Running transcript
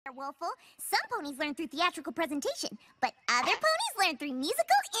Werewolful. Some ponies learn through theatrical presentation, but other ponies learn through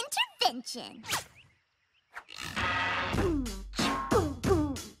musical intervention.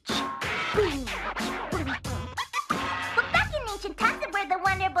 Well, back in ancient times, where the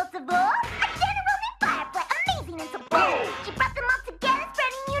wonderbolts of old, a general named Firefly, amazing and so bold. She brought them all together,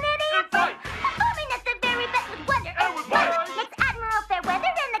 spreading unity and fight, performing at the very best with wonder and with might. Next, Admiral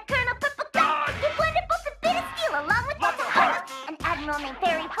Fairweather and the Colonel Purple Dot, give wonderbolts a bit of steel along with lots of heart. An admiral named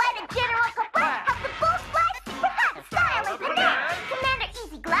Fairy Flight and General Cobra helped the bolts fly super fast, style is the name. Commander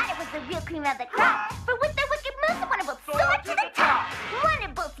Easy Glider was the real cream of the crop, for with their wicked moves, the wonderbolts soared to the top.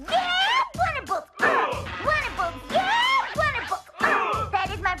 Wonderbolts, yeah! Wonderbolts, Wonderbolts, yeah! Wonderbolts, That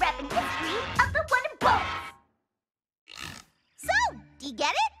is my rapid history of the Wonderbolts. So, do you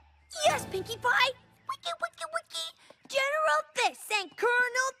get it? Yes, Pinkie Pie. Wiki, wiki, wiki. General this and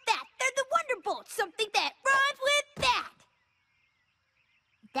Colonel that. They're the Wonderbolts. Something that rhymes with that.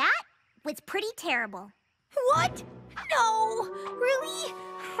 That was pretty terrible. What? No. Really?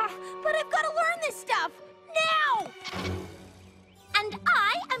 But I've got to learn this stuff. Now. And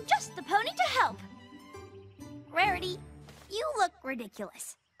I am just the pony to help. Rarity, you look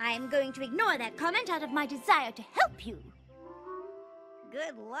ridiculous. I am going to ignore that comment out of my desire to help you.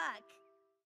 Good luck.